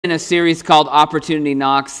In a series called Opportunity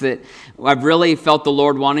Knocks that I've really felt the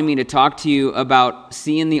Lord wanting me to talk to you about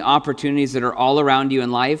seeing the opportunities that are all around you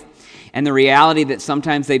in life and the reality that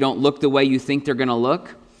sometimes they don't look the way you think they're going to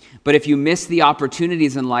look. But if you miss the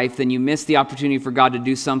opportunities in life, then you miss the opportunity for God to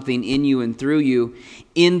do something in you and through you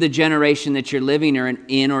in the generation that you're living or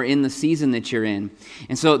in the season that you're in.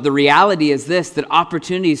 And so the reality is this, that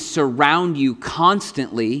opportunities surround you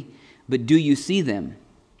constantly, but do you see them?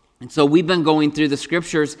 And so we've been going through the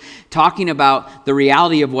scriptures talking about the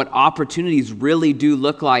reality of what opportunities really do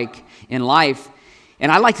look like in life.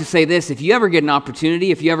 And I like to say this, if you ever get an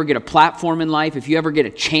opportunity, if you ever get a platform in life, if you ever get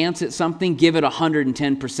a chance at something, give it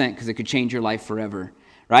 110% because it could change your life forever,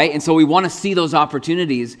 right? And so we want to see those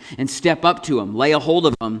opportunities and step up to them, lay a hold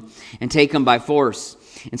of them, and take them by force.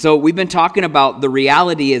 And so we've been talking about the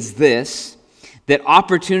reality is this, that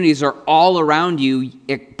opportunities are all around you,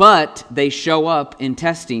 but they show up in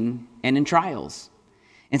testing and in trials.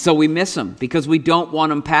 And so we miss them because we don't want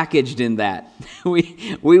them packaged in that.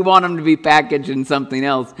 We want them to be packaged in something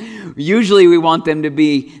else. Usually we want them to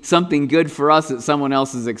be something good for us at someone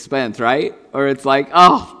else's expense, right? Or it's like,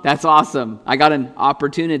 oh, that's awesome. I got an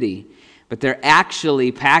opportunity. But they're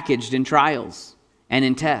actually packaged in trials and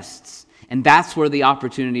in tests. And that's where the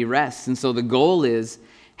opportunity rests. And so the goal is,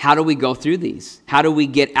 how do we go through these? How do we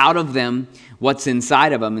get out of them what's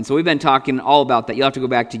inside of them? And so we've been talking all about that. You'll have to go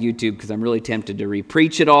back to YouTube because I'm really tempted to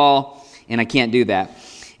re-preach it all, and I can't do that.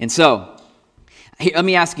 And so, let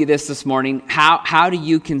me ask you this morning. How do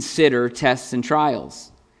you consider tests and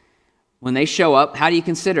trials? When they show up, how do you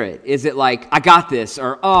consider it? Is it like, I got this,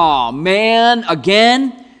 or, oh man,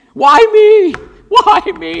 again? Why me? Why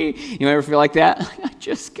me? You ever feel like that? I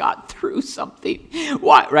just got through something.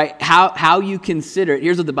 Why, right? How you consider it.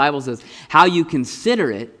 Here's what the Bible says. How you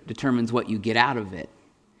consider it determines what you get out of it.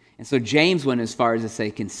 And so James went as far as to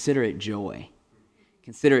say, consider it joy.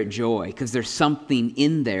 Consider it joy, because there's something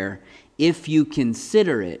in there if you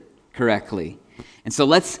consider it correctly. And so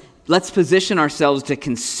let's position ourselves to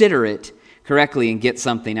consider it correctly and get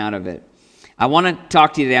something out of it. I want to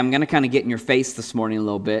talk to you today. I'm going to kind of get in your face this morning a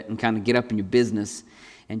little bit and kind of get up in your business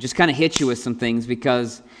and just kind of hit you with some things,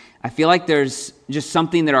 because I feel like there's just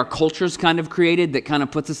something that our culture's kind of created that kind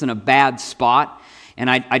of puts us in a bad spot. And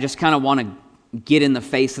I just kind of want to get in the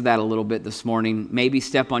face of that a little bit this morning. Maybe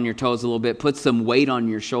step on your toes a little bit, put some weight on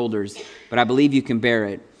your shoulders, but I believe you can bear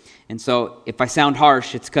it. And so if I sound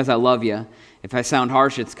harsh, it's because I love you. If I sound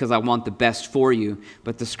harsh, it's because I want the best for you.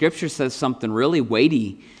 But the scripture says something really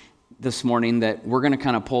weighty this morning that we're going to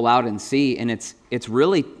kind of pull out and see, and it's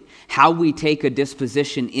really how we take a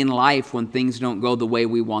disposition in life when things don't go the way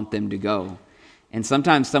we want them to go. And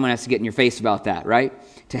sometimes someone has to get in your face about that, right?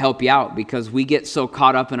 To help you out, because we get so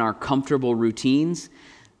caught up in our comfortable routines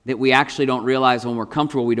that we actually don't realize when we're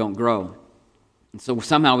comfortable we don't grow. And so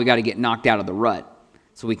somehow we got to get knocked out of the rut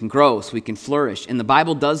so we can grow, so we can flourish. And the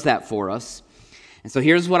Bible does that for us. And so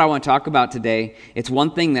here's what I want to talk about today. It's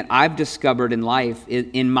one thing that I've discovered in life,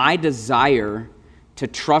 in my desire to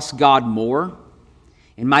trust God more,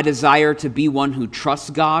 in my desire to be one who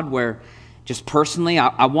trusts God, where just personally,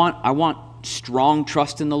 I want strong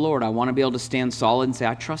trust in the Lord. I want to be able to stand solid and say,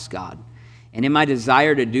 I trust God. And in my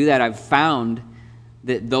desire to do that, I've found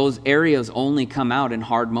that those areas only come out in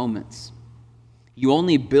hard moments. You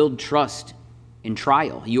only build trust in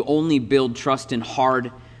trial. You only build trust in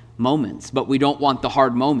hard moments, but we don't want the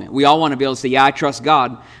hard moment. We all want to be able to say, yeah, I trust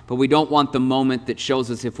God, but we don't want the moment that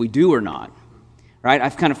shows us if we do or not, right?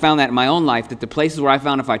 I've kind of found that in my own life, that the places where I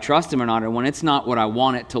found if I trust Him or not are when it's not what I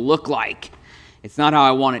want it to look like. It's not how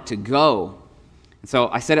I want it to go. And so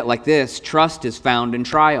I said it like this, trust is found in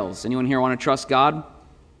trials. Anyone here want to trust God?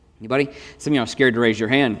 Anybody? Some of you are scared to raise your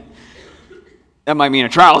hand. That might mean a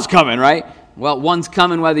trial's coming, right? Well, one's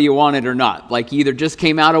coming whether you want it or not. Like you either just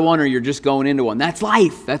came out of one or you're just going into one. That's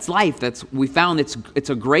life. That's life. We found it's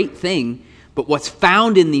a great thing. But what's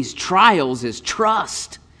found in these trials is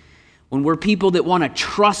trust. When we're people that want to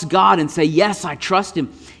trust God and say, yes, I trust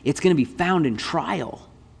Him, it's going to be found in trial.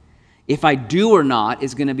 If I do or not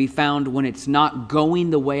is going to be found when it's not going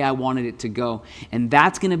the way I wanted it to go. And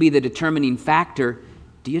that's going to be the determining factor.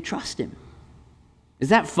 Do you trust Him? Is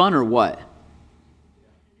that fun or what?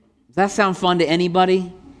 Does that sound fun to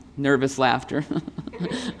anybody? Nervous laughter.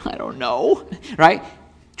 I don't know, right?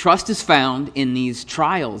 Trust is found in these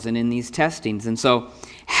trials and in these testings. And so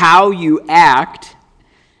how you act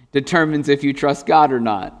determines if you trust God or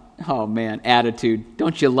not. Oh man, attitude.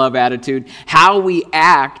 Don't you love attitude? How we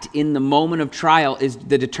act in the moment of trial is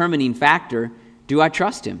the determining factor. Do I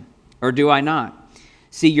trust Him or do I not?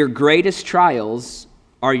 See, your greatest trials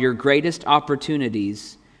are your greatest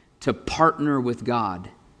opportunities to partner with God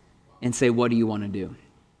and say, what do you want to do?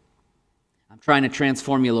 I'm trying to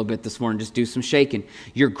transform you a little bit this morning. Just do some shaking.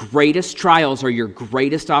 Your greatest trials are your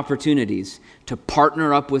greatest opportunities to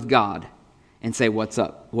partner up with God and say, what's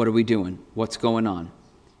up? What are we doing? What's going on?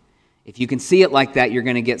 If you can see it like that, you're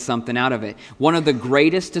going to get something out of it. One of the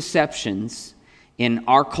greatest deceptions in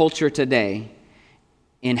our culture today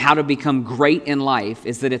in how to become great in life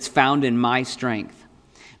is that it's found in my strength.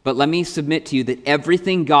 But let me submit to you that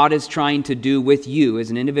everything God is trying to do with you as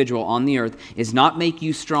an individual on the earth is not make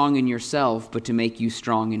you strong in yourself, but to make you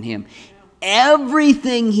strong in Him.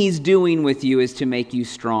 Everything He's doing with you is to make you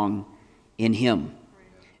strong in Him,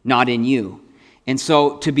 not in you. And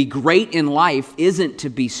so to be great in life isn't to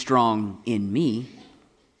be strong in me.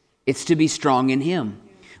 It's to be strong in Him,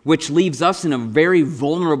 which leaves us in a very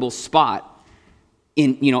vulnerable spot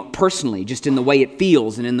personally, just in the way it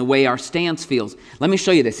feels and in the way our stance feels. Let me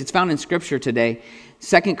show you this. It's found in Scripture today.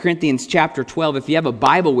 2 Corinthians chapter 12. If you have a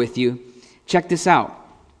Bible with you, check this out.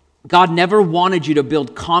 God never wanted you to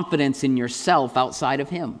build confidence in yourself outside of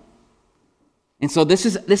Him. And so this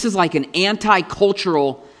is like an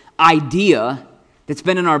anti-cultural idea that's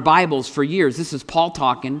been in our Bibles for years. This is Paul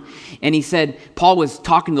talking, and he said, Paul was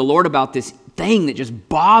talking to the Lord about this thing that just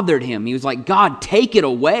bothered him. He was like, God, take it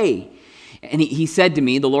away. And he said to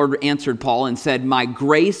me, the Lord answered Paul and said, my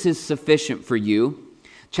grace is sufficient for you.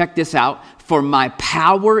 Check this out. For my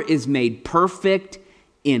power is made perfect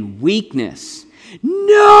in weakness.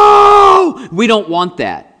 No! We don't want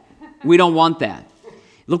that. We don't want that.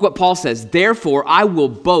 Look what Paul says. Therefore, I will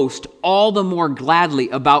boast all the more gladly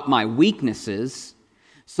about my weaknesses,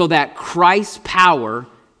 so that Christ's power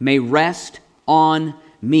may rest on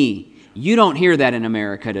me. You don't hear that in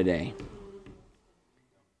America today.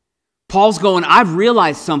 Paul's going, I've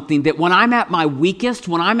realized something, that when I'm at my weakest,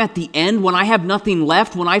 when I'm at the end, when I have nothing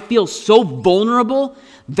left, when I feel so vulnerable,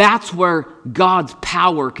 that's where God's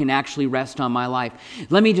power can actually rest on my life.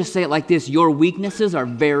 Let me just say it like this. Your weaknesses are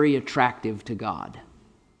very attractive to God.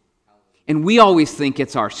 And we always think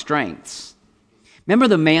it's our strengths. Remember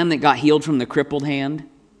the man that got healed from the crippled hand?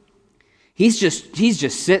 He's just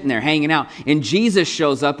sitting there hanging out. And Jesus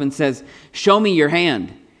shows up and says, show me your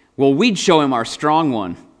hand. Well, we'd show him our strong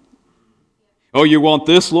one. Oh, you want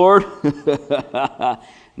this, Lord?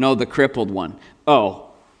 No, the crippled one.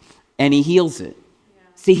 Oh, and he heals it. Yeah.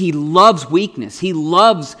 See, he loves weakness. He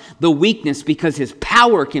loves the weakness because his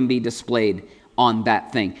power can be displayed on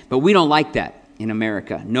that thing. But we don't like that in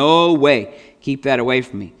America. No way. Keep that away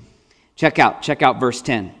from me. Check out verse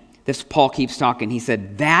 10. This Paul keeps talking. He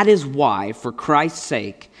said, that is why, for Christ's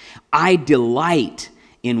sake, I delight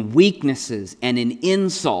in weaknesses and in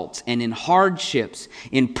insults and in hardships,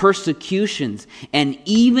 in persecutions, and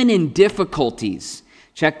even in difficulties.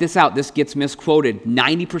 Check this out. This gets misquoted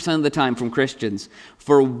 90% of the time from Christians.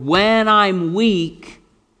 For when I'm weak,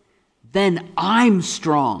 then I'm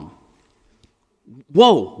strong.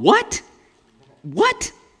 Whoa, what?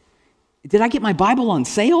 What? Did I get my Bible on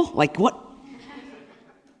sale? Like what?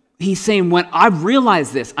 He's saying, when I've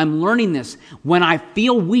realized this, I'm learning this, when I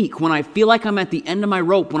feel weak, when I feel like I'm at the end of my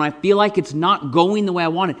rope, when I feel like it's not going the way I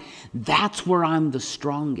want it, that's where I'm the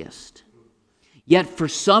strongest. Yet for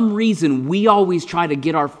some reason, we always try to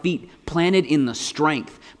get our feet planted in the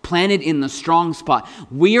strength, planted in the strong spot.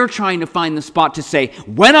 We are trying to find the spot to say,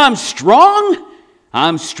 when I'm strong,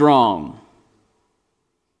 I'm strong.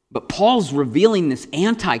 But Paul's revealing this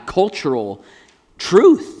anti-cultural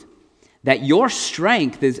truth, that your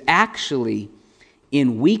strength is actually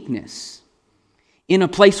in weakness, in a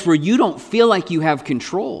place where you don't feel like you have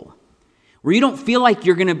control, where you don't feel like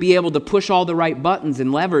you're going to be able to push all the right buttons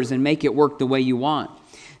and levers and make it work the way you want.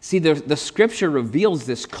 See, the Scripture reveals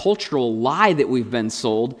this cultural lie that we've been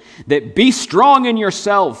sold, that be strong in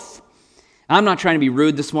yourself. I'm not trying to be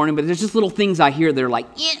rude this morning, but there's just little things I hear that are like,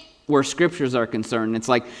 where Scriptures are concerned. It's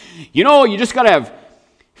like, you just got to have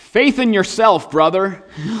faith in yourself, brother.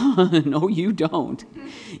 No, you don't.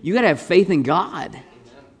 You got to have faith in God.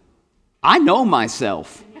 I know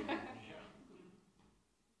myself.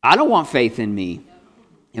 I don't want faith in me.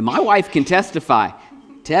 And my wife can testify.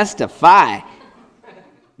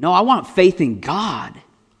 No, I want faith in God.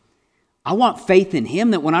 I want faith in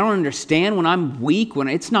Him, that when I don't understand, when I'm weak, when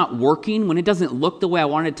it's not working, when it doesn't look the way I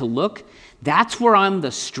want it to look, that's where I'm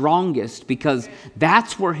the strongest, because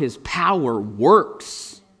that's where His power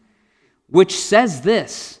works. Which says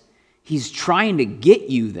this, He's trying to get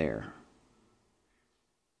you there.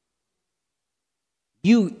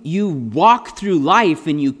 You walk through life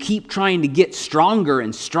and you keep trying to get stronger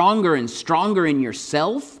and stronger and stronger in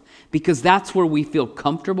yourself, because that's where we feel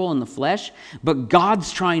comfortable in the flesh. But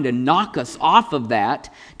God's trying to knock us off of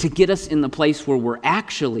that to get us in the place where we're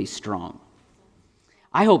actually strong.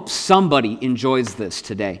 I hope somebody enjoys this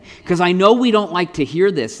today, because I know we don't like to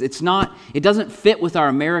hear this. It doesn't fit with our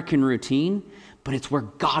American routine, but it's where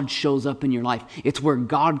God shows up in your life. It's where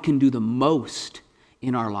God can do the most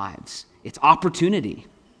in our lives. It's opportunity.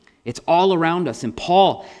 It's all around us. And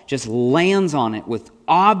Paul just lands on it with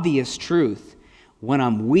obvious truth. When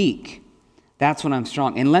I'm weak, that's when I'm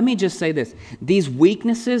strong. And let me just say this. These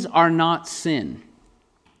weaknesses are not sin.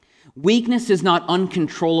 Weakness is not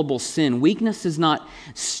uncontrollable sin. Weakness is not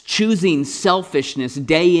choosing selfishness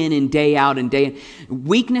day in and day out and day in.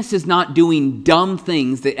 Weakness is not doing dumb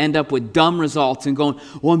things that end up with dumb results and going,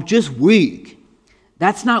 well, I'm just weak.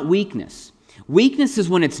 That's not weakness. Weakness is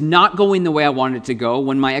when it's not going the way I want it to go,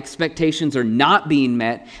 when my expectations are not being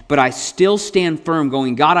met, but I still stand firm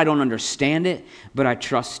going, God, I don't understand it, but I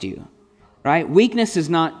trust you. Right? Weakness is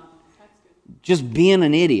not just being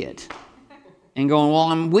an idiot and going, well,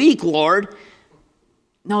 I'm weak, Lord.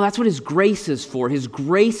 No, that's what His grace is for. His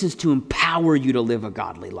grace is to empower you to live a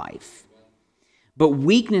godly life. But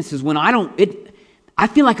weakness is when I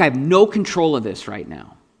feel like I have no control of this right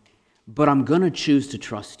now, but I'm going to choose to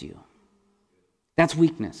trust you. That's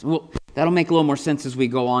weakness. Well, that'll make a little more sense as we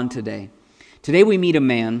go on today. Today we meet a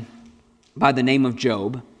man by the name of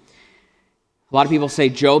Job. A lot of people say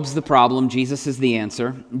Job's the problem, Jesus is the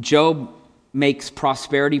answer. Job makes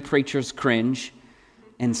prosperity preachers cringe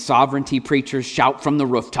and sovereignty preachers shout from the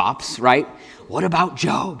rooftops, right? What about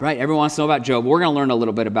Job, right? Everyone wants to know about Job. We're going to learn a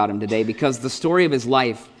little bit about him today because the story of his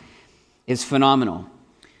life is phenomenal.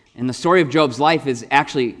 And the story of Job's life is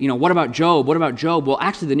actually, what about Job? What about Job? Well,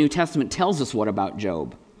 actually, the New Testament tells us what about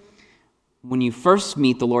Job. When you first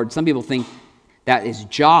meet the Lord, some people think that is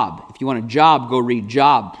Job. If you want a job, go read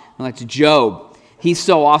Job. Well, that's Job. He's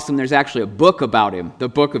so awesome, there's actually a book about him, the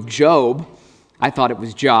book of Job. I thought it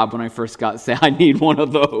was Job when I first got saved. I need one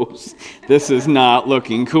of those. This is not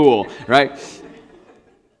looking cool, right?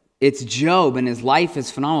 It's Job, and his life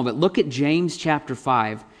is phenomenal. But look at James chapter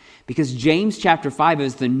 5, because James chapter 5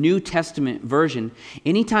 is the New Testament version.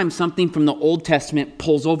 Anytime something from the Old Testament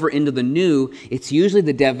pulls over into the New, it's usually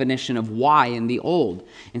the definition of why in the Old.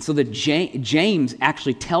 And so James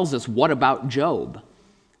actually tells us what about Job.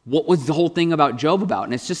 What was the whole thing about Job about?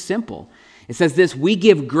 And it's just simple. It says this, we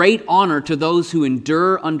give great honor to those who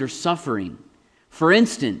endure under suffering. For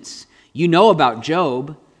instance, you know about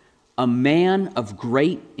Job, a man of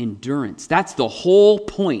great endurance. That's the whole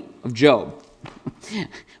point of Job.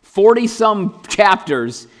 40-some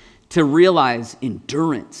chapters to realize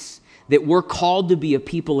endurance, that we're called to be a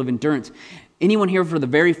people of endurance. Anyone here for the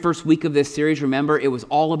very first week of this series, remember, it was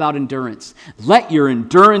all about endurance. Let your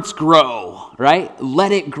endurance grow, right?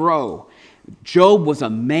 Let it grow. Job was a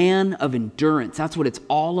man of endurance. That's what it's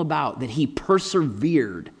all about, that he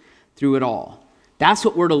persevered through it all. That's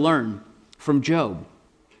what we're to learn from Job.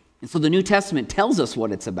 And so the New Testament tells us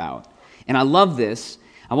what it's about. And I love this.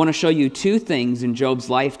 I want to show you two things in Job's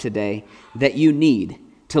life today that you need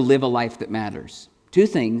to live a life that matters. Two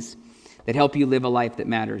things that help you live a life that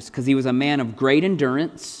matters. Because he was a man of great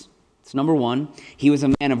endurance. It's number one. He was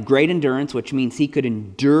a man of great endurance, which means he could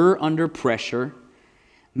endure under pressure.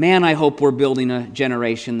 Man, I hope we're building a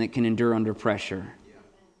generation that can endure under pressure.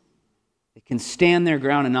 They can stand their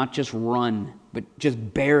ground and not just run, but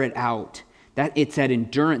just bear it out. It's that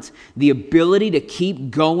endurance. The ability to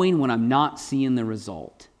keep going when I'm not seeing the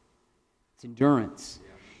result. It's endurance.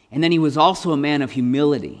 And then he was also a man of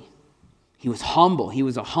humility. He was humble. He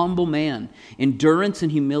was a humble man. Endurance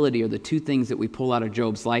and humility are the two things that we pull out of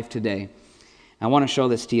Job's life today. I want to show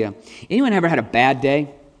this to you. Anyone ever had a bad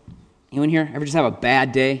day? Anyone here ever just have a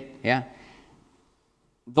bad day? Yeah?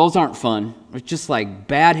 Those aren't fun. It's just like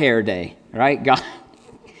bad hair day, right? God,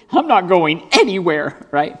 I'm not going anywhere,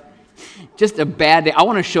 right? Just a bad day. I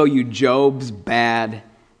want to show you Job's bad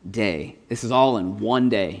day. This is all in one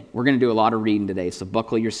day. We're going to do a lot of reading today, so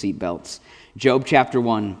buckle your seatbelts. Job chapter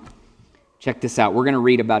 1. Check this out. We're going to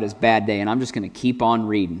read about his bad day, and I'm just going to keep on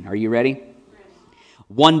reading. Are you ready?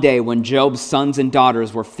 One day when Job's sons and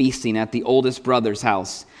daughters were feasting at the oldest brother's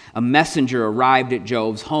house, a messenger arrived at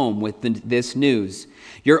Job's home with this news.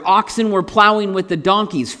 Your oxen were plowing with the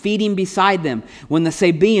donkeys, feeding beside them, when the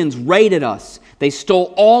Sabaeans raided us. They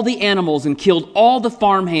stole all the animals and killed all the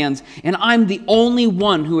farmhands, and I'm the only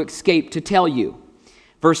one who escaped to tell you.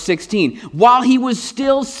 Verse 16, while he was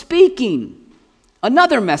still speaking,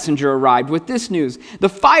 another messenger arrived with this news. The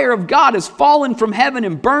fire of God has fallen from heaven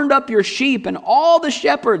and burned up your sheep and all the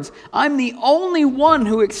shepherds. I'm the only one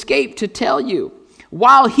who escaped to tell you.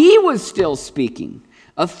 While he was still speaking,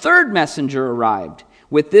 a third messenger arrived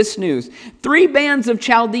with this news. 3 bands of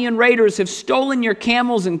Chaldean raiders have stolen your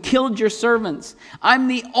camels and killed your servants. I'm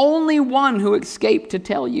the only one who escaped to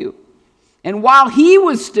tell you. And while he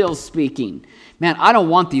was still speaking, man, I don't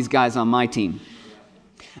want these guys on my team.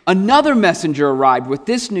 Another messenger arrived with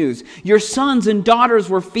this news. Your sons and daughters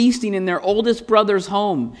were feasting in their oldest brother's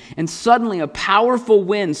home, and suddenly a powerful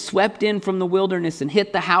wind swept in from the wilderness and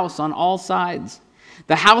hit the house on all sides.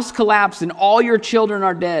 The house collapsed and all your children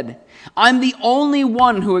are dead. I'm the only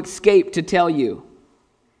one who escaped to tell you.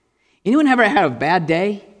 Anyone ever had a bad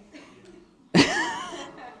day?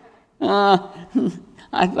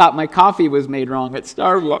 I thought my coffee was made wrong at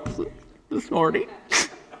Starbucks this morning.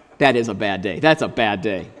 That is a bad day. That's a bad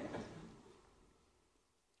day.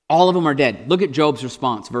 All of them are dead. Look at Job's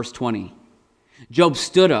response, verse 20. Job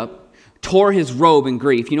stood up, tore his robe in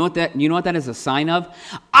grief. You know what that is a sign of?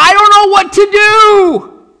 I don't know what to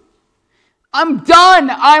do. I'm done.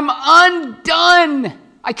 I'm undone.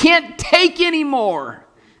 I can't take anymore.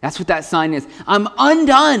 That's what that sign is. I'm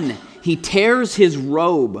undone. He tears his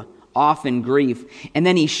robe off in grief, and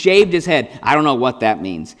then he shaved his head. I don't know what that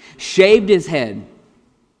means. Shaved his head.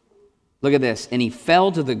 Look at this. And he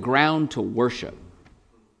fell to the ground to worship.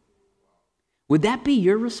 Would that be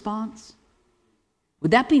your response?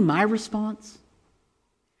 Would that be my response?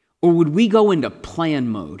 Or would we go into plan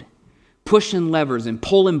mode, pushing levers and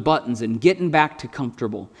pulling buttons and getting back to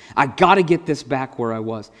comfortable? I got to get this back where I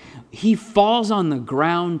was. He falls on the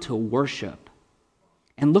ground to worship.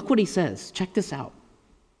 And look what he says. Check this out.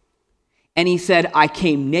 And he said, I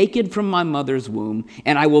came naked from my mother's womb,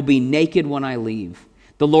 and I will be naked when I leave.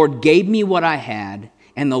 The Lord gave me what I had,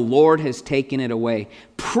 and the Lord has taken it away.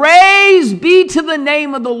 Praise be to the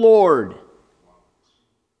name of the Lord.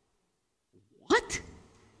 What?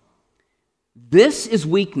 This is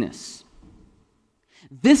weakness.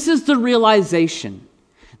 This is the realization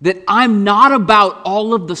that I'm not about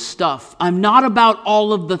all of the stuff. I'm not about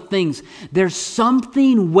all of the things. There's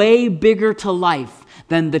something way bigger to life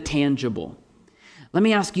than the tangible. Let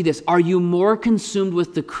me ask you this. Are you more consumed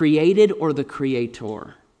with the created or the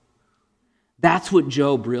creator? That's what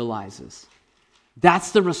Job realizes.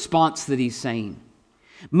 That's the response that he's saying.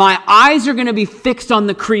 My eyes are going to be fixed on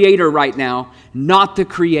the creator right now, not the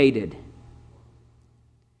created.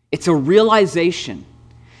 It's a realization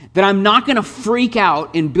that I'm not going to freak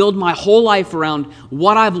out and build my whole life around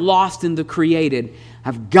what I've lost in the created.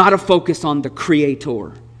 I've got to focus on the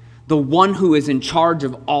creator, the one who is in charge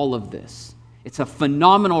of all of this. It's a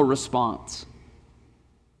phenomenal response.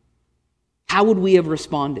 How would we have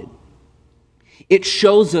responded? It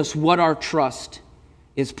shows us what our trust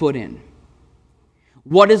is put in.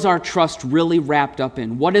 What is our trust really wrapped up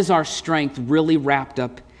in? What is our strength really wrapped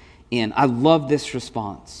up in? I love this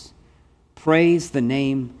response. Praise the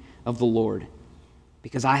name of the Lord,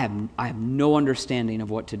 because I have no understanding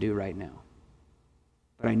of what to do right now.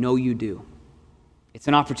 But I know you do. It's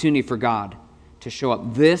an opportunity for God to show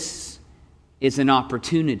up. This is an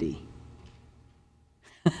opportunity.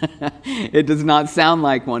 It does not sound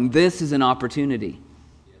like one. This is an opportunity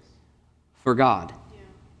for God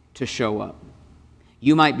to show up.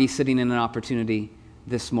 You might be sitting in an opportunity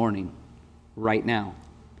this morning, right now,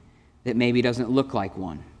 that maybe doesn't look like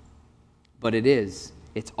one, but it is.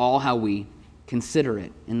 It's all how we consider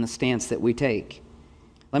it in the stance that we take.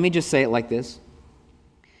 Let me just say it like this.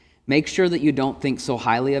 Make sure that you don't think so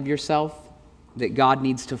highly of yourself that God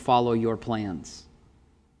needs to follow your plans.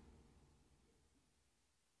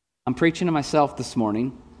 I'm preaching to myself this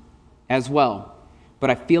morning as well, but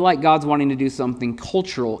I feel like God's wanting to do something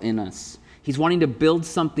cultural in us. He's wanting to build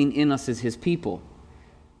something in us as His people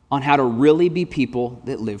on how to really be people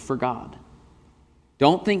that live for God.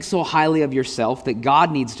 Don't think so highly of yourself that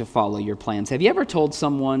God needs to follow your plans. Have you ever told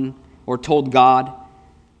someone or told God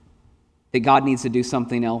that God needs to do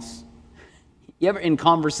something else? You ever in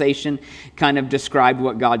conversation kind of described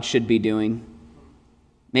what God should be doing?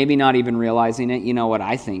 Maybe not even realizing it. You know what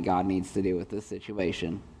I think God needs to do with this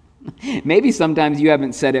situation. Maybe sometimes you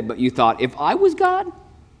haven't said it, but you thought, if I was God?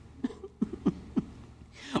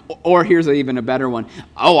 Or here's even a better one.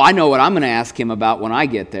 Oh, I know what I'm going to ask Him about when I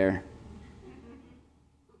get there.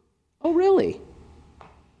 Oh, really?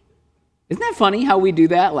 Isn't that funny how we do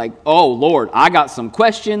that? Like, oh, Lord, I got some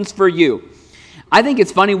questions for you. I think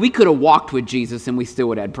it's funny. We could have walked with Jesus and we still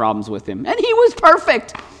would have had problems with Him. And He was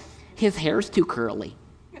perfect. His hair's too curly.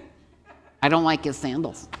 I don't like His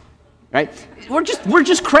sandals. Right? We're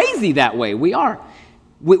just crazy that way. We are.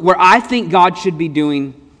 Where I think God should be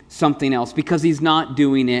doing something else because He's not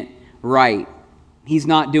doing it right. He's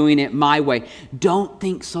not doing it my way. Don't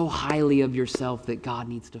think so highly of yourself that God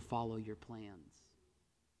needs to follow your plans.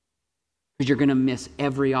 Because you're going to miss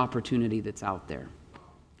every opportunity that's out there.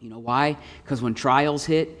 You know why? Because when trials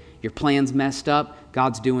hit, your plan's messed up,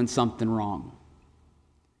 God's doing something wrong.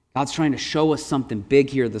 God's trying to show us something big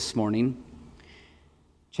here this morning.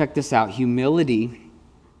 Check this out. Humility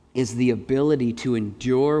is the ability to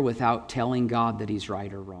endure without telling God that he's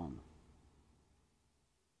right or wrong.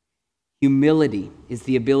 Humility is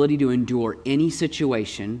the ability to endure any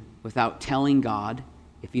situation without telling God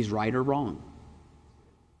if he's right or wrong.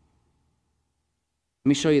 Let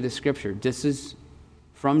me show you the scripture. This is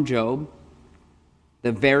from Job.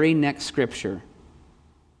 The very next scripture.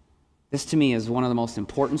 This to me is one of the most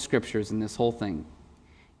important scriptures in this whole thing.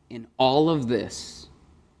 In all of this,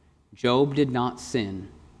 Job did not sin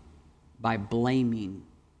by blaming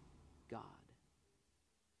God.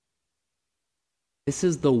 This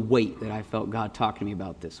is the weight that I felt God talking to me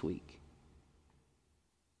about this week.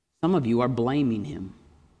 Some of you are blaming him.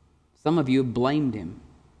 Some of you have blamed him.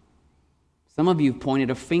 Some of you have pointed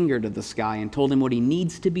a finger to the sky and told him what he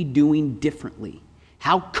needs to be doing differently.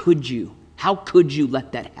 How could you? How could you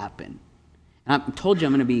let that happen? And I told you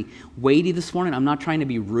I'm going to be weighty this morning. I'm not trying to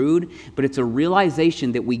be rude, but it's a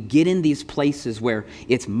realization that we get in these places where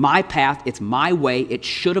it's my path, it's my way, it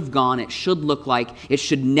should have gone, it should look like, it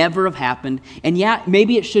should never have happened. And yeah,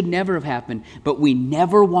 maybe it should never have happened, but we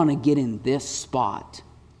never want to get in this spot.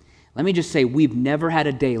 Let me just say, we've never had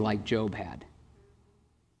a day like Job had.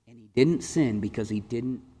 And he didn't sin because he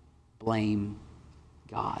didn't blame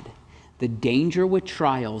God. The danger with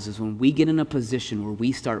trials is when we get in a position where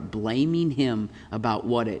we start blaming him about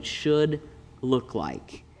what it should look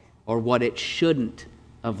like or what it shouldn't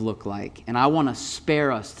have looked like. And I want to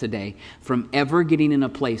spare us today from ever getting in a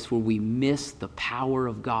place where we miss the power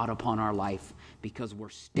of God upon our life because we're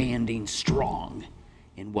standing strong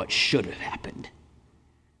in what should have happened.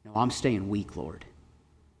 No, I'm staying weak, Lord.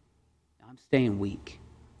 I'm staying weak.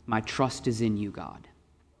 My trust is in you, God.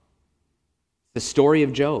 The story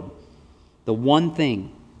of Job. The one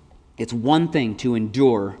thing, it's one thing to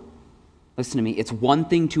endure. Listen to me. It's one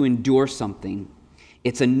thing to endure something.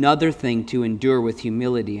 It's another thing to endure with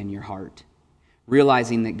humility in your heart,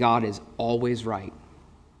 realizing that God is always right.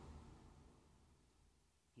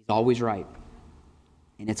 He's always right.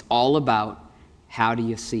 And it's all about how do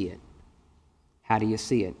you see it? How do you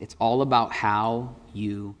see it? It's all about how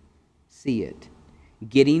you see it.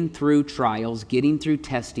 Getting through trials, getting through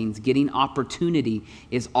testings, getting opportunity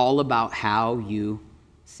is all about how you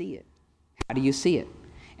see it. How do you see it?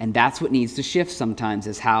 And that's what needs to shift sometimes,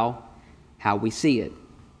 is how we see it.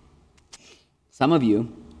 Some of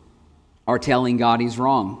you are telling God he's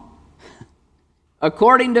wrong.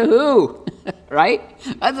 According to who? Right?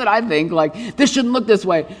 That's what I think. Like, this shouldn't look this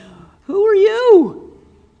way. Who are you?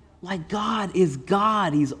 Like, God is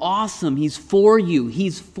God. He's awesome. He's for you.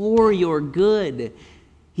 He's for your good.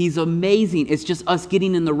 He's amazing. It's just us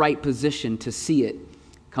getting in the right position to see it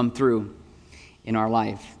come through in our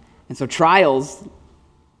life. And so trials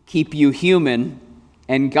keep you human,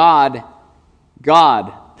 and God,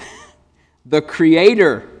 the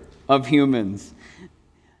creator of humans.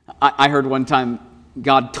 I heard one time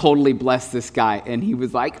God totally blessed this guy, and he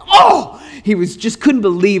was like, oh, he was just couldn't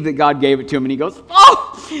believe that God gave it to him, and he goes,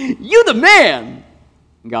 oh, you the man.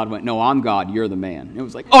 And God went, no, I'm God, you're the man. And it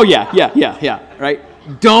was like, oh yeah, right?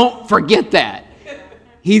 Don't forget that.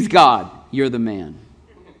 He's God, you're the man.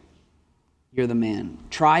 You're the man.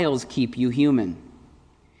 Trials keep you human.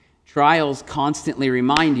 Trials constantly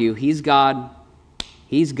remind you, he's God,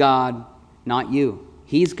 not you.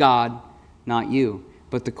 He's God, not you.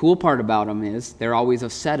 But the cool part about them is they're always a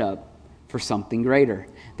setup for something greater.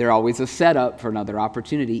 They're always a setup for another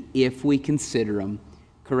opportunity if we consider them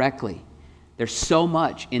correctly. There's so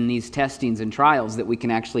much in these testings and trials that we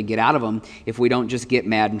can actually get out of them if we don't just get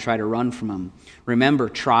mad and try to run from them. Remember,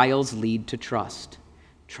 trials lead to trust.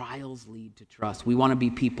 Trials lead to trust. We want to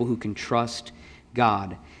be people who can trust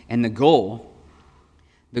God. And the goal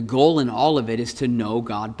in all of it is to know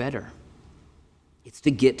God better. It's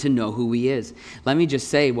to get to know who he is. Let me just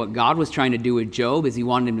say, what God was trying to do with Job is he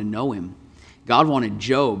wanted him to know him. God wanted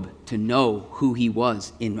Job to know who he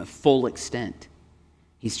was in a full extent.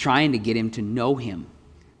 He's trying to get him to know him.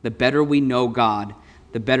 The better we know God,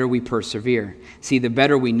 the better we persevere. See, the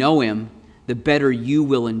better we know him, the better you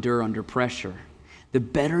will endure under pressure. The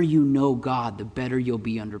better you know God, the better you'll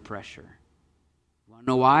be under pressure. You want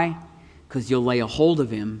to know why? Because you'll lay a hold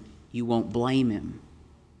of him, you won't blame him.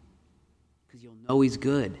 Because you'll know he's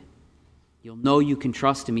good. You'll know you can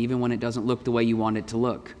trust him even when it doesn't look the way you want it to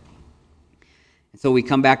look. And so we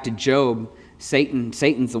come back to Job.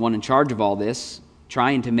 Satan's the one in charge of all this,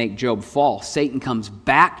 trying to make Job fall. Satan comes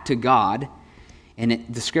back to God, and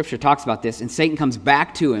the scripture talks about this, and Satan comes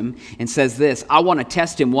back to him and says this, I want to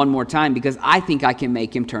test him one more time because I think I can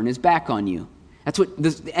make him turn his back on you. That's what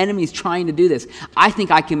the enemy's trying to do this. I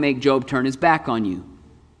think I can make Job turn his back on you.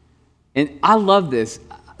 And I love this.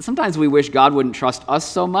 Sometimes we wish God wouldn't trust us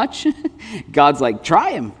so much. God's like,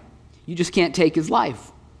 try him. You just can't take his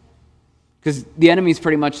life. Because the enemy's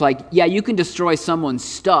pretty much like, yeah, you can destroy someone's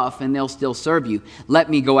stuff and they'll still serve you. Let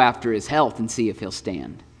me go after his health and see if he'll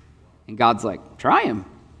stand. And God's like, try him.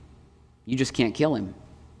 You just can't kill him.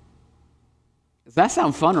 Does that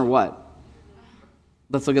sound fun or what?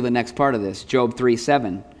 Let's look at the next part of this. Job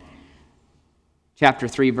 3:7. Chapter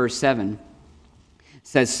 3, verse 7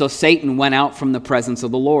 says, so Satan went out from the presence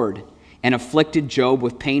of the Lord and afflicted Job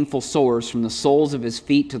with painful sores from the soles of his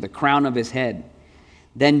feet to the crown of his head.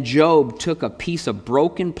 Then Job took a piece of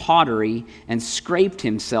broken pottery and scraped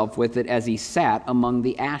himself with it as he sat among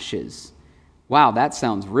the ashes. Wow, that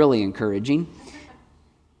sounds really encouraging.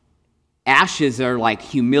 Ashes are like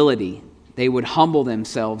humility. They would humble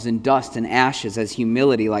themselves in dust and ashes as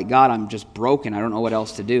humility, like, God, I'm just broken. I don't know what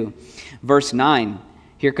else to do. Verse 9,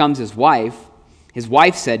 here comes his wife. His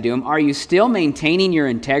wife said to him, are you still maintaining your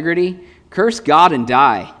integrity? Curse God and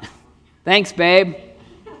die. Thanks, babe.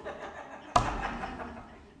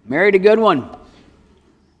 Married a good one.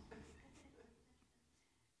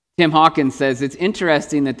 Tim Hawkins says, it's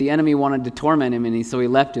interesting that the enemy wanted to torment him, and so he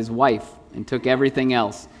left his wife and took everything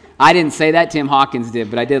else. I didn't say that, Tim Hawkins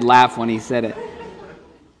did, but I did laugh when he said it.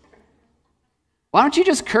 Why don't you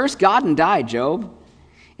just curse God and die, Job?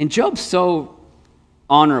 And Job's so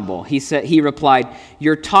honorable. He replied,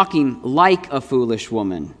 you're talking like a foolish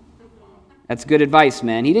woman. That's good advice,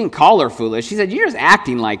 man. He didn't call her foolish. He said, you're just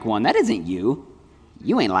acting like one. That isn't you.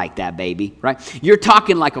 You ain't like that, baby, right? You're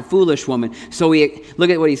talking like a foolish woman. So look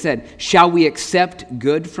at what he said. Shall we accept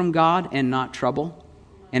good from God and not trouble?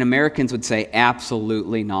 And Americans would say,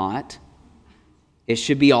 absolutely not. It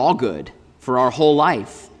should be all good for our whole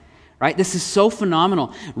life, right? This is so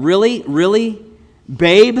phenomenal. Really, really,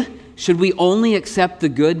 babe, should we only accept the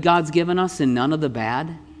good God's given us and none of the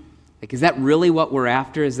bad? Like, is that really what we're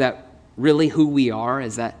after? Is that really who we are?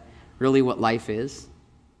 Is that really what life is?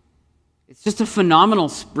 It's just a phenomenal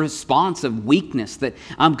response of weakness that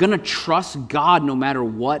I'm going to trust God no matter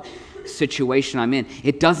what situation I'm in.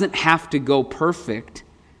 It doesn't have to go perfect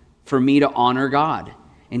for me to honor God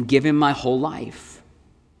and give him my whole life.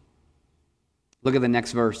 Look at the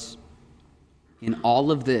next verse. In all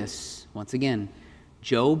of this, once again,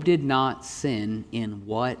 Job did not sin in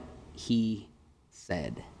what he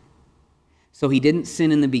said. So he didn't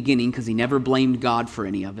sin in the beginning because he never blamed God for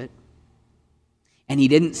any of it. And he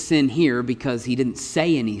didn't sin here because he didn't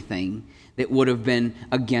say anything that would have been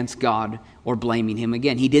against God or blaming him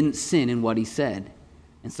again. He didn't sin in what he said.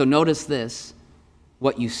 And so notice this,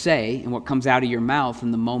 what you say and what comes out of your mouth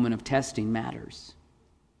in the moment of testing matters.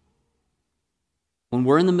 When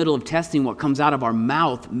we're in the middle of testing, what comes out of our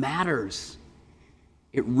mouth matters.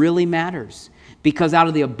 It really matters. Because out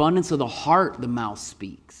of the abundance of the heart, the mouth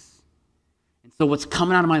speaks. So what's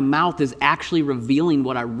coming out of my mouth is actually revealing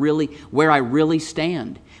where I really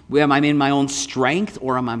stand. Am I in my own strength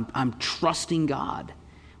or I'm trusting God?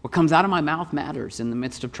 What comes out of my mouth matters in the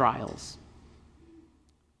midst of trials.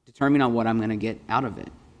 Determine on what I'm going to get out of it.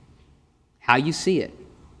 How you see it.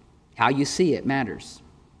 How you see it matters.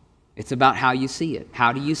 It's about how you see it.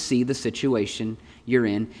 How do you see the situation you're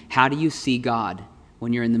in? How do you see God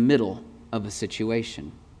when you're in the middle of a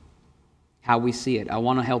situation? How we see it. I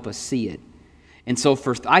want to help us see it. And so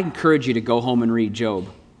first, I encourage you to go home and read Job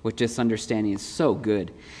with this understanding. It's so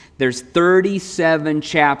good. There's 37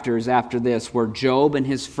 chapters after this where Job and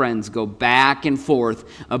his friends go back and forth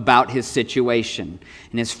about his situation.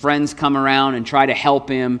 And his friends come around and try to help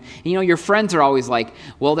him. And, you know, your friends are always like,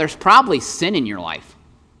 well, there's probably sin in your life.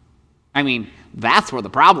 I mean, that's where the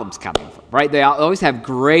problem's coming from, right? They always have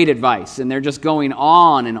great advice. And they're just going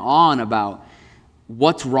on and on about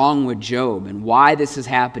what's wrong with Job and why this is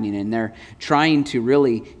happening. And they're trying to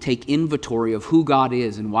really take inventory of who God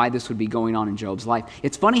is and why this would be going on in Job's life.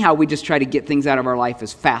 It's funny how we just try to get things out of our life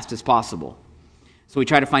as fast as possible. So we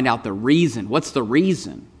try to find out the reason. What's the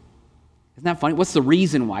reason? Isn't that funny? What's the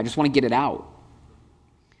reason why? I just want to get it out.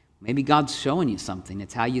 Maybe God's showing you something.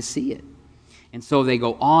 It's how you see it. And so they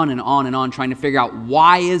go on and on and on trying to figure out,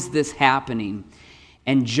 why is this happening?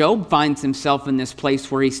 And Job finds himself in this place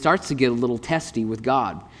where he starts to get a little testy with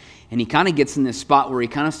God. And he kind of gets in this spot where he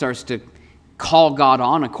kind of starts to call God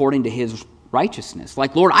on according to his righteousness.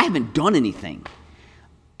 Like, Lord, I haven't done anything.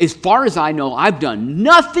 As far as I know, I've done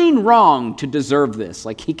nothing wrong to deserve this.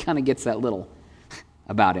 Like, he kind of gets that little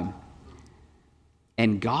about him.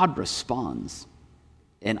 And God responds.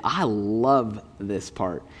 And I love this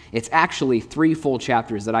part. It's actually 3 full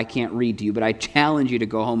chapters that I can't read to you, but I challenge you to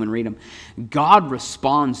go home and read them. God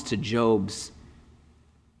responds to Job's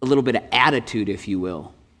a little bit of attitude, if you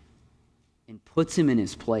will, and puts him in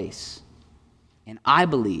his place. And I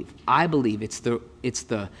believe it's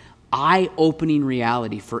the eye-opening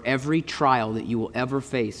reality for every trial that you will ever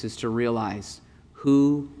face is to realize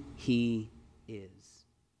who He is.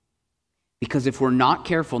 Because if we're not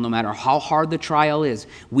careful, no matter how hard the trial is,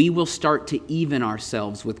 we will start to even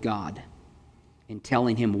ourselves with God and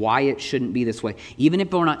telling Him why it shouldn't be this way. Even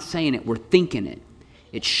if we're not saying it, we're thinking it.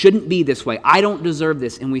 It shouldn't be this way. I don't deserve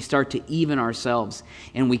this. And we start to even ourselves.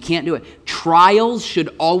 And we can't do it. Trials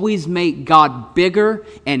should always make God bigger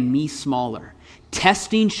and me smaller.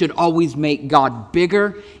 Testing should always make God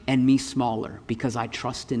bigger and me smaller because I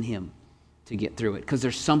trust in Him to get through it. Because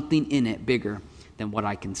there's something in it bigger than what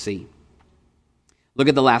I can see. Look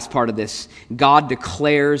at the last part of this. God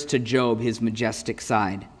declares to Job His majestic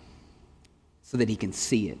side so that he can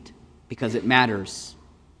see it, because it matters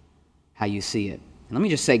how you see it. And let me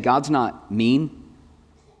just say, God's not mean.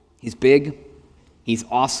 He's big, He's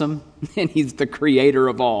awesome, and He's the creator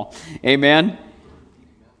of all. Amen?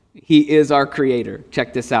 He is our creator.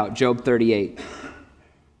 Check this out, Job 38.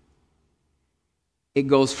 It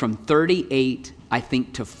goes from 38, I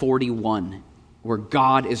think, to 41, where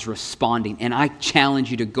God is responding. And I challenge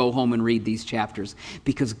you to go home and read these chapters,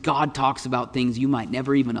 because God talks about things you might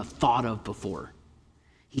never even have thought of before.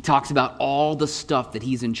 He talks about all the stuff that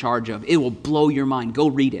He's in charge of. It will blow your mind. Go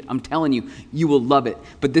read it. I'm telling you, you will love it.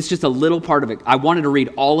 But this is just a little part of it. I wanted to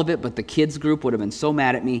read all of it, but the kids group would have been so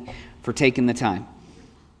mad at me for taking the time,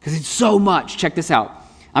 because it's so much. Check this out.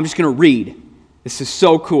 I'm just going to read. This is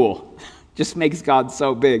so cool. Just makes God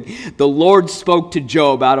so big. The Lord spoke to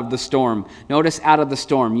Job out of the storm. Notice, out of the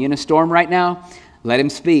storm. You in a storm right now? Let Him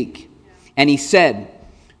speak. And He said,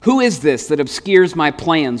 "Who is this that obscures my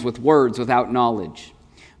plans with words without knowledge?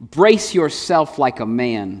 Brace yourself like a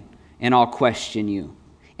man, and I'll question you,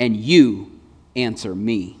 and you answer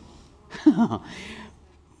me."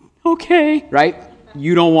 Okay, right?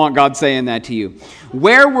 You don't want God saying that to you.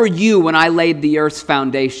 "Where were you when I laid the earth's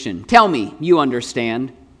foundation? Tell me, you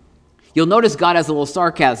understand." You'll notice God has a little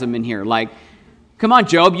sarcasm in here, like, come on,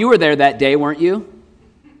 Job, you were there that day, weren't you?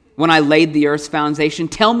 When I laid the earth's foundation,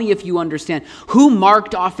 tell me if you understand. Who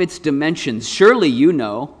marked off its dimensions? Surely you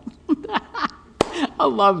know. I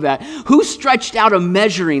love that. Who stretched out a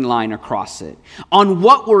measuring line across it? On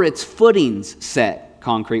what were its footings set,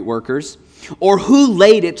 concrete workers? Or who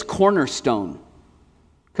laid its cornerstone?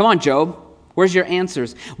 Come on, Job. Where's your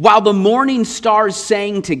answers? While the morning stars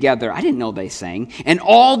sang together. I didn't know they sang. And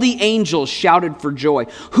all the angels shouted for joy.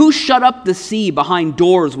 Who shut up the sea behind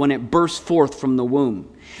doors when it burst forth from the womb?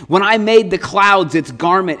 When I made the clouds its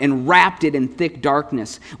garment and wrapped it in thick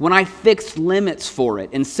darkness. When I fixed limits for it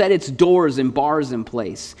and set its doors and bars in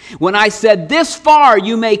place. When I said, this far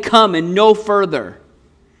you may come and no further.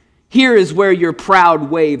 Here is where your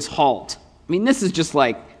proud waves halt. I mean, this is just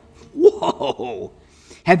like, whoa.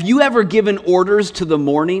 Have you ever given orders to the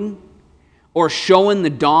morning or shown the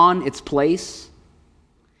dawn its place,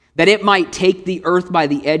 that it might take the earth by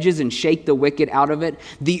the edges and shake the wicked out of it?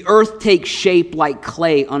 The earth takes shape like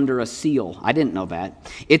clay under a seal. I didn't know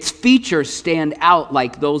that. Its features stand out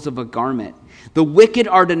like those of a garment. The wicked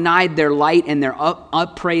are denied their light, and their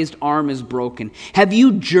upraised arm is broken. Have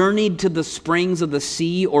you journeyed to the springs of the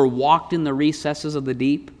sea or walked in the recesses of the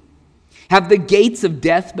deep? Have the gates of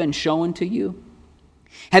death been shown to you?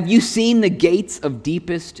 Have you seen the gates of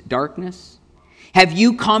deepest darkness? Have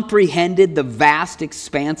you comprehended the vast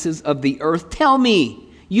expanses of the earth? Tell me,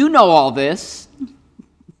 you know all this.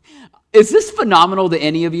 Is this phenomenal to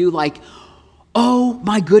any of you? Like, oh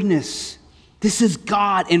my goodness, this is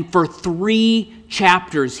God. And for 3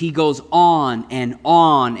 chapters, He goes on and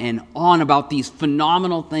on and on about these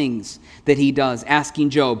phenomenal things that He does,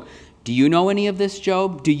 asking Job, do you know any of this,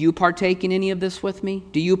 Job? Do you partake in any of this with me?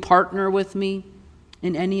 Do you partner with me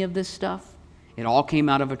in any of this stuff? It all came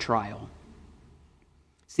out of a trial.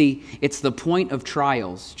 See, it's the point of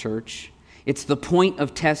trials, church. It's the point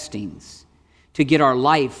of testings to get our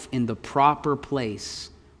life in the proper place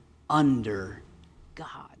under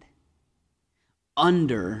God,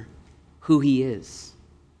 under who He is.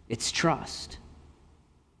 It's trust.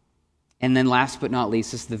 And then last but not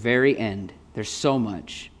least, this is the very end. There's so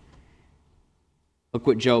much. Look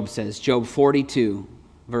what Job says. Job 42,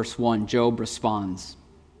 verse 1, Job responds.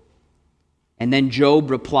 And then Job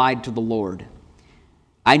replied to the Lord,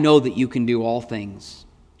 I know that you can do all things.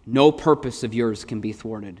 No purpose of yours can be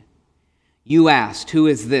thwarted. You asked, who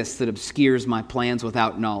is this that obscures my plans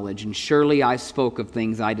without knowledge? And surely I spoke of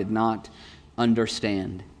things I did not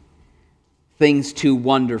understand, things too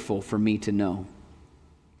wonderful for me to know.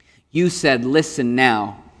 You said, listen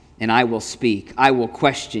now, and I will speak. I will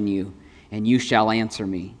question you, and you shall answer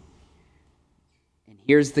me. And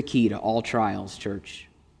here's the key to all trials, church.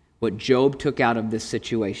 what Job took out of this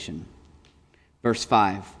situation. Verse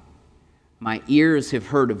 5, my ears have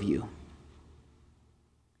heard of you,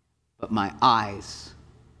 but my eyes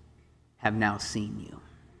have now seen you.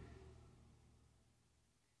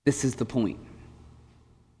 This is the point.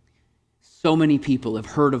 So many people have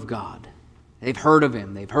heard of God. They've heard of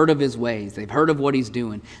him. They've heard of his ways. They've heard of what he's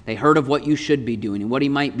doing. They heard of what you should be doing and what he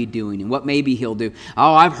might be doing and what maybe he'll do.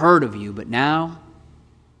 Oh, I've heard of you, but now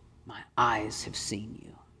my eyes have seen you.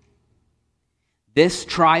 This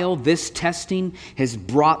trial, this testing has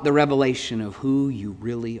brought the revelation of who you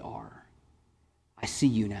really are. I see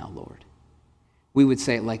you now, Lord. We would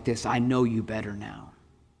say it like this, I know you better now.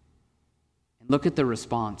 And look at the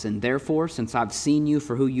response. And therefore, since I've seen you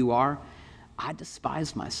for who you are, I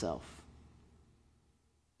despise myself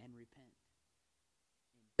and repent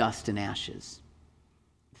in dust and ashes.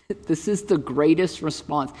 This is the greatest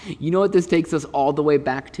response. You know what this takes us all the way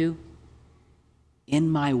back to?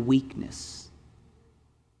 In my weakness,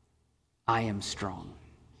 I am strong.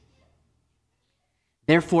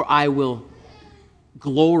 Therefore, I will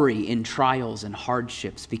glory in trials and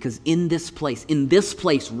hardships, because in this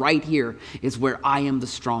place right here is where I am the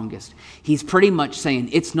strongest. He's pretty much saying,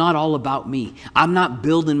 it's not all about me. I'm not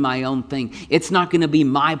building my own thing. It's not going to be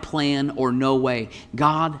my plan or no way.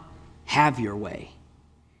 God, have your way.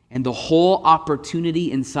 And the whole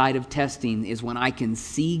opportunity inside of testing is when I can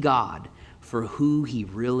see God for who he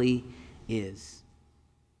really is.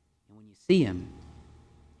 And when you see him,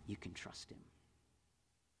 you can trust him.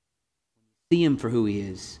 See him for who he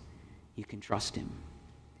is, you can trust him.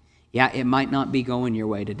 Yeah, it might not be going your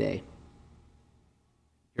way today.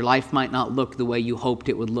 Your life might not look the way you hoped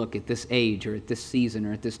it would look at this age or at this season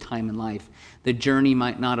or at this time in life. The journey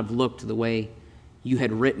might not have looked the way you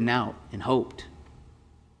had written out and hoped.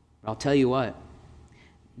 But I'll tell you what,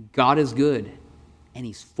 God is good, and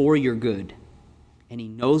he's for your good, and he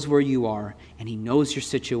knows where you are, and he knows your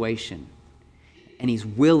situation, and he's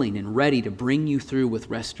willing and ready to bring you through with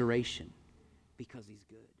restoration. Because he's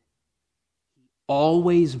good. He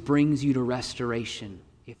always brings you to restoration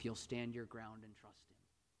if you'll stand your ground and trust him.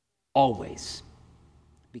 Always.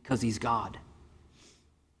 Because he's God.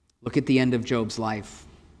 Look at the end of Job's life.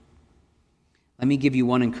 Let me give you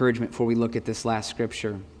one encouragement before we look at this last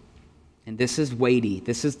scripture. And this is weighty.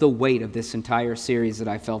 This is the weight of this entire series that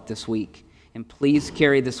I felt this week. And please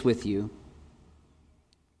carry this with you.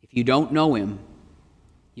 If you don't know him,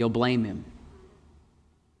 you'll blame him.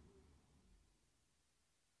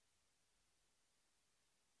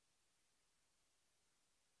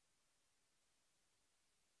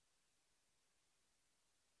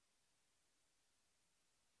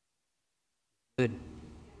 Good.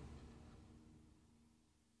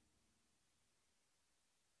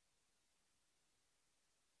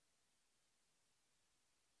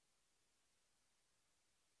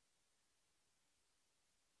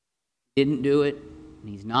 He didn't do it, and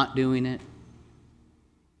he's not doing it.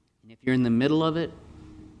 And if you're in the middle of it,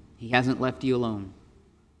 he hasn't left you alone.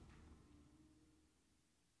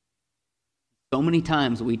 So many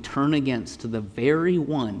times we turn against the very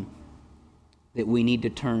one that we need to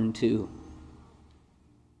turn to.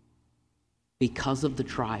 Because of the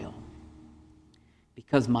trial.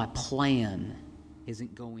 Because my plan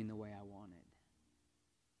isn't going the way I wanted.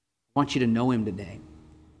 I want you to know him today.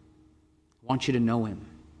 I want you to know him.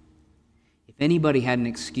 If anybody had an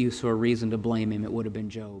excuse or a reason to blame him, it would have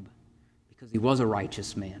been Job. Because he was a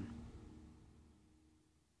righteous man.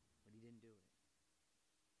 But he didn't do it.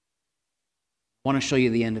 I want to show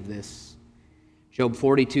you the end of this. Job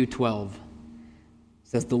 42:12.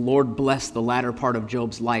 Says the Lord blessed the latter part of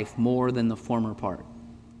Job's life more than the former part.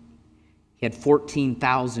 He had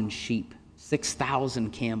 14,000 sheep,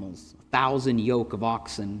 6,000 camels, 1,000 yoke of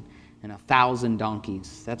oxen, and 1,000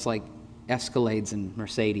 donkeys. That's like Escalades and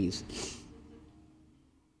Mercedes.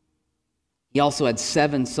 He also had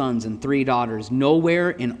 7 sons and 3 daughters. Nowhere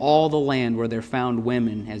in all the land were there found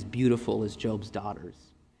women as beautiful as Job's daughters.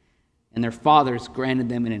 And their fathers granted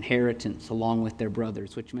them an inheritance along with their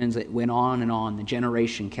brothers, which means it went on and on. The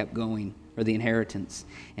generation kept going for the inheritance.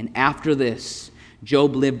 And after this,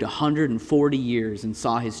 Job lived 140 years and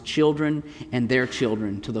saw his children and their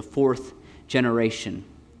children to the 4th generation.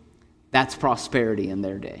 That's prosperity in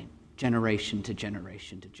their day, generation to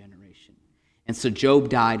generation to generation. And so Job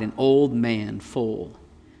died an old man full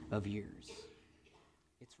of years.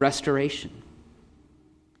 It's restoration.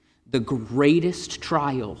 The greatest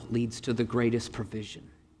trial leads to the greatest provision.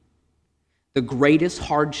 The greatest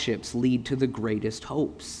hardships lead to the greatest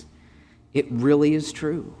hopes. It really is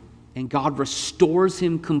true. And God restores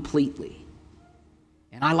him completely.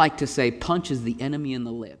 And I like to say, punches the enemy in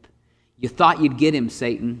the lip. You thought you'd get him,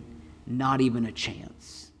 Satan. Not even a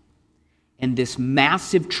chance. And this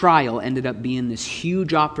massive trial ended up being this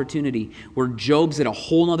huge opportunity where Job's at a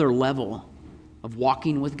whole nother level of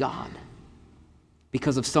walking with God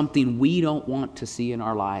because of something we don't want to see in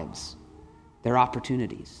our lives. They're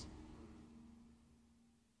opportunities.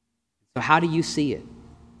 So how do you see it?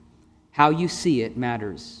 How you see it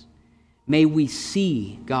matters. May we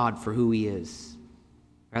see God for who He is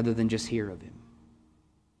rather than just hear of Him.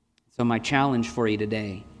 So my challenge for you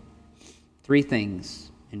today, 3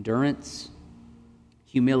 things: endurance,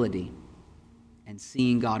 humility, and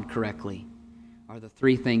seeing God correctly are the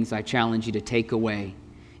 3 things I challenge you to take away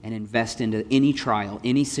and invest into any trial,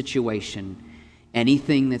 any situation,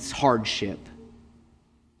 anything that's hardship.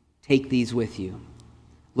 Take these with you.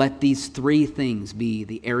 Let these 3 things be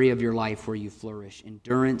the area of your life where you flourish: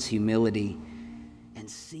 endurance, humility, and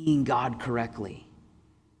seeing God correctly,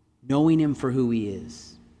 knowing Him for who He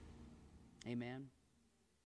is. Amen.